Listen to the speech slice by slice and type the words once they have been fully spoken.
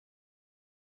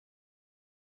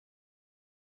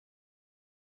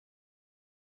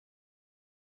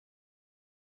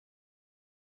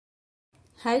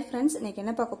Hi friends, இன்னைக்கு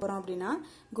என்ன பார்க்க போறோம் அப்படின்னா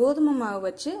கோதுமை மாவு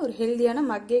வச்சு ஒரு ஹெல்தியான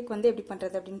மக் கேக் வந்து எப்படி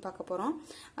பண்றது அப்படின்னு பார்க்க போறோம்.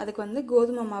 அதுக்கு வந்து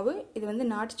கோதுமை மாவு, இது வந்து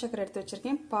நாட்டு சக்கரை எடுத்து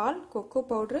வச்சிருக்கேன், பால், cocoa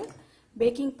powder,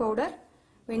 baking powder,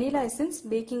 vanilla essence,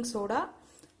 baking soda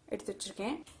எடுத்து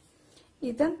வச்சிருக்கேன்.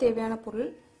 இதுதான் தேவையான பொருள்.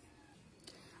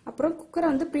 அப்புறம் குக்கரை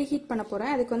வந்து ப்ரீஹீட் பண்ண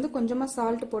போறேன். அதுக்கு வந்து கொஞ்சமா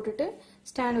சால்ட் போட்டுட்டு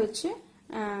ஸ்டாண்ட் வச்சு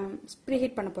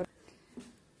ப்ரீஹீட் பண்ண போறேன்.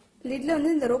 லிட்ல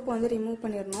வந்து இந்த ரோப் வந்து ரிமூவ்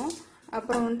பண்ணிடணும்.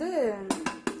 அப்புறம் வந்து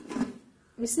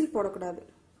விசில் போடக்கூடாது.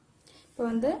 இப்போ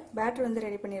வந்து பேட்டர் வந்து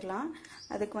ரெடி பண்ணிடலாம்.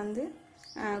 அதுக்கு வந்து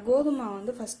கோதுமை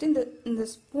வந்து ஃபர்ஸ்ட் இந்த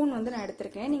ஸ்பூன் வந்து நான்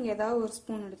எடுத்திருக்கேன். நீங்கள் ஏதாவது ஒரு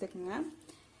ஸ்பூன் எடுத்துக்கோங்க.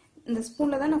 இந்த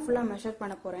ஸ்பூனில் தான் நான் ஃபுல்லாக மெஷர்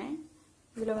பண்ண போகிறேன்.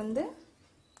 இதில் வந்து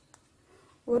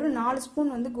ஒரு 4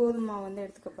 ஸ்பூன் வந்து கோதுமை வந்து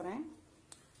எடுத்துக்க போகிறேன்.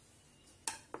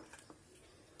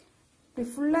 இப்படி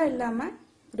ஃபுல்லாக இல்லாமல்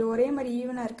இப்படி ஒரே மாதிரி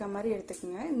ஈவனாக இருக்க மாதிரி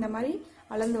எடுத்துக்கோங்க. இந்த மாதிரி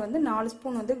அளந்து வந்து 4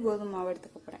 ஸ்பூன் வந்து கோதுமை மாவு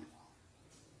எடுத்துக்க போகிறேன்.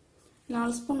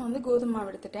 4 ஸ்பூன் வந்து கோதுமை மாவு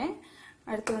எடுத்துட்டேன்.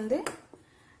 அடுத்து வந்து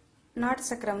நாட்டு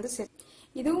சக்கரை வந்து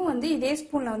இதுவும் வந்து இதே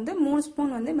ஸ்பூனில் வந்து 3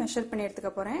 ஸ்பூன் வந்து மெஷர் பண்ணி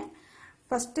எடுத்துக்க போகிறேன்.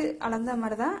 ஃபஸ்ட்டு அளந்த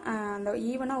மாதிரி தான் அந்த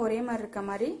ஈவனாக ஒரே மாதிரி இருக்க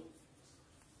மாதிரி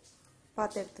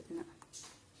பார்த்து எடுத்துக்கோங்க.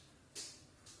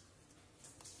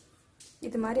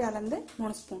 இது மாதிரி அளந்து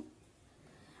 3 ஸ்பூன்.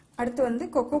 அடுத்து வந்து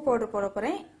கொக்கோ பவுடர் போட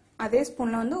போகிறேன். அதே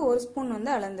ஸ்பூனில் வந்து 1 ஸ்பூன்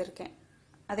வந்து அளந்துருக்கேன்,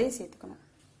 அதையும் சேர்த்துக்கணும்.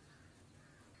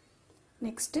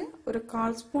 நெக்ஸ்ட்டு ஒரு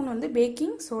 1/4 ஸ்பூன் வந்து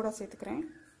பேக்கிங் சோடா சேர்த்துக்கிறேன்.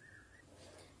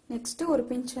 நெக்ஸ்ட்டு ஒரு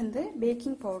பிஞ்ச் வந்து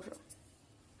பேக்கிங் பவுடர்.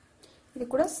 இது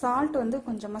கூட சால்ட் வந்து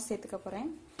கொஞ்சமாக சேர்த்துக்க போகிறேன்.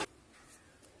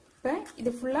 இப்போ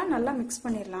இது ஃபுல்லாக நல்லா மிக்ஸ்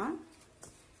பண்ணிடலாம்.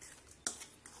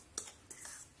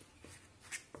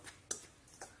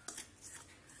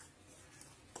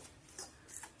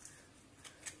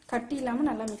 கட்டி இல்லாமல்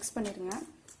நல்லா மிக்ஸ் பண்ணிடுங்க.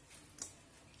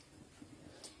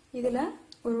 இதில்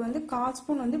ஒரு வந்து 1/4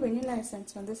 ஸ்பூன் வந்து வெனிலா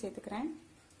எசன்ஸ் வந்து சேர்த்துக்கிறேன்.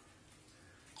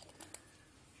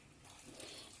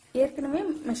 ஏற்கனவே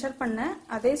மெஷர் பண்ண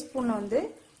அதே ஸ்பூன்ல வந்து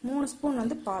 3 ஸ்பூன்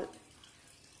வந்து பால்.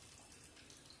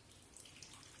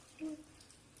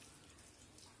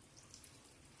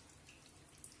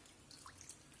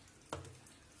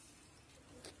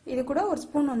 இது கூட ஒரு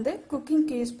ஸ்பூன் வந்து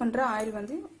குக்கிங்க்கு யூஸ் பண்ற ஆயில்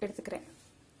வந்து எடுத்துக்கிறேன்.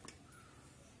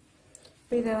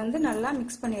 இப்போ இதை வந்து நல்லா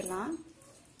மிக்ஸ் பண்ணிடலாம்.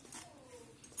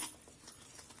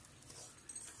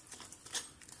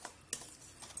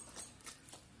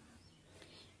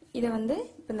 இதை வந்து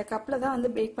இப்போ இந்த கப்பில் தான் வந்து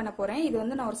பேக் பண்ண போகிறேன். இது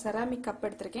வந்து நான் ஒரு செராமிக் கப்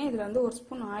எடுத்திருக்கேன். இதில் வந்து 1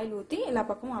 ஸ்பூன் ஆயில் ஊற்றி எல்லா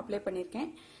பக்கமும் அப்ளை பண்ணியிருக்கேன்.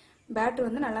 பேட்டர்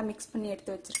வந்து நல்லா மிக்ஸ் பண்ணி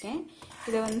எடுத்து வச்சுருக்கேன்.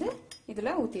 இதை வந்து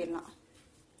இதில் ஊற்றிடலாம்.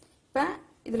 இப்போ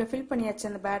இதில் ஃபில் பண்ணியாச்சு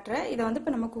அந்த பேட்டரை. இதை வந்து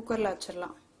இப்போ நம்ம குக்கரில்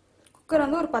வச்சிடலாம். குக்கர்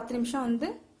வந்து ஒரு 10 நிமிஷம் வந்து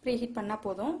ப்ரீஹீட் பண்ணால்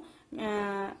போதும்.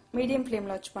 மீடியம்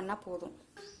ஃப்ளேமில் வச்சு பண்ணால் போதும்.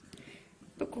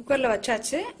 இப்போ குக்கரில்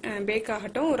வச்சாச்சு, பேக்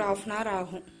ஆகட்டும். ஒரு 1/2 hour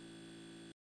ஆகும்.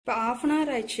 இப்போ 1/2 hour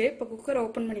ஆயிடுச்சு. இப்போ குக்கரை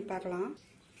ஓப்பன் பண்ணி பார்க்கலாம்.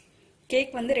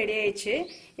 கேக் வந்து ரெடி ஆயிடுச்சு.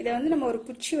 இதை வந்து நம்ம ஒரு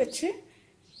குச்சி வச்சு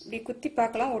இப்படி குத்தி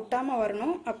பார்க்கலாம், ஒட்டாமல்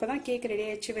வரணும். அப்போ தான் கேக் ரெடி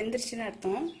ஆயிடுச்சு, வெந்துருச்சுன்னு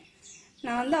அர்த்தம்.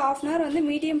 நான் வந்து 1/2 hour வந்து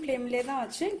மீடியம் ஃப்ளேம்லேயே தான்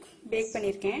வச்சு பேக்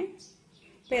பண்ணியிருக்கேன்.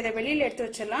 இப்போ இதை வெளியில் எடுத்து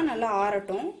வச்சிடலாம், நல்லா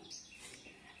ஆறட்டும்.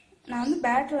 நான் வந்து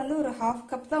பேட்டர் வந்து ஒரு 1/2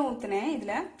 cup தான் ஊற்றினேன்.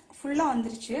 இதில் ஃபுல்லாக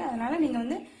வந்துருச்சு. அதனால் நீங்கள்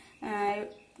வந்து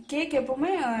கேக்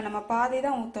எப்போவுமே நம்ம பாதி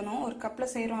தான் ஊற்றணும். ஒரு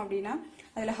கப்பில் செய்கிறோம் அப்படின்னா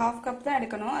அதில் 1/2 cup தான்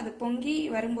எடுக்கணும். அது பொங்கி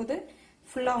வரும்போது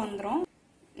ஃபுல்லாக வந்துடும்.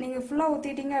 நீங்கள் ஃபுல்லாக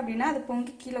ஊற்றிட்டீங்க அப்படின்னா அது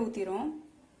பொங்கி கீழே ஊற்றிடும்.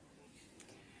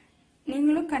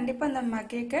 நீங்களும் கண்டிப்பாக இந்த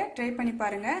கேக்கை ட்ரை பண்ணி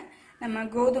பாருங்கள். நம்ம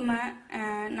கோதுமை,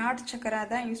 நாட்டு சக்கரை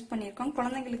தான் யூஸ் பண்ணியிருக்கோம்.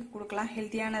 குழந்தைங்களுக்கு கொடுக்கலாம்,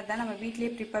 ஹெல்த்தியானது தான், நம்ம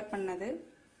வீட்லேயே ப்ரிப்பேர் பண்ணது.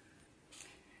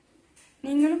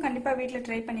 நீங்களும் கண்டிப்பாக வீட்டில்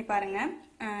ட்ரை பண்ணி பாருங்கள்.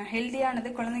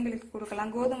 ஹெல்த்தியானது, குழந்தைங்களுக்கு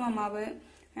கொடுக்கலாம். கோதுமை மாவு,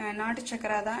 நாட்டு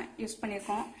சக்கரை தான் யூஸ்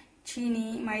பண்ணியிருக்கோம். சீனி,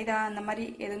 மைதா அந்த மாதிரி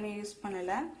எதுவுமே யூஸ்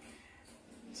பண்ணலை.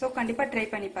 ஸோ கண்டிப்பாக ட்ரை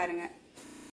பண்ணி பாருங்கள்.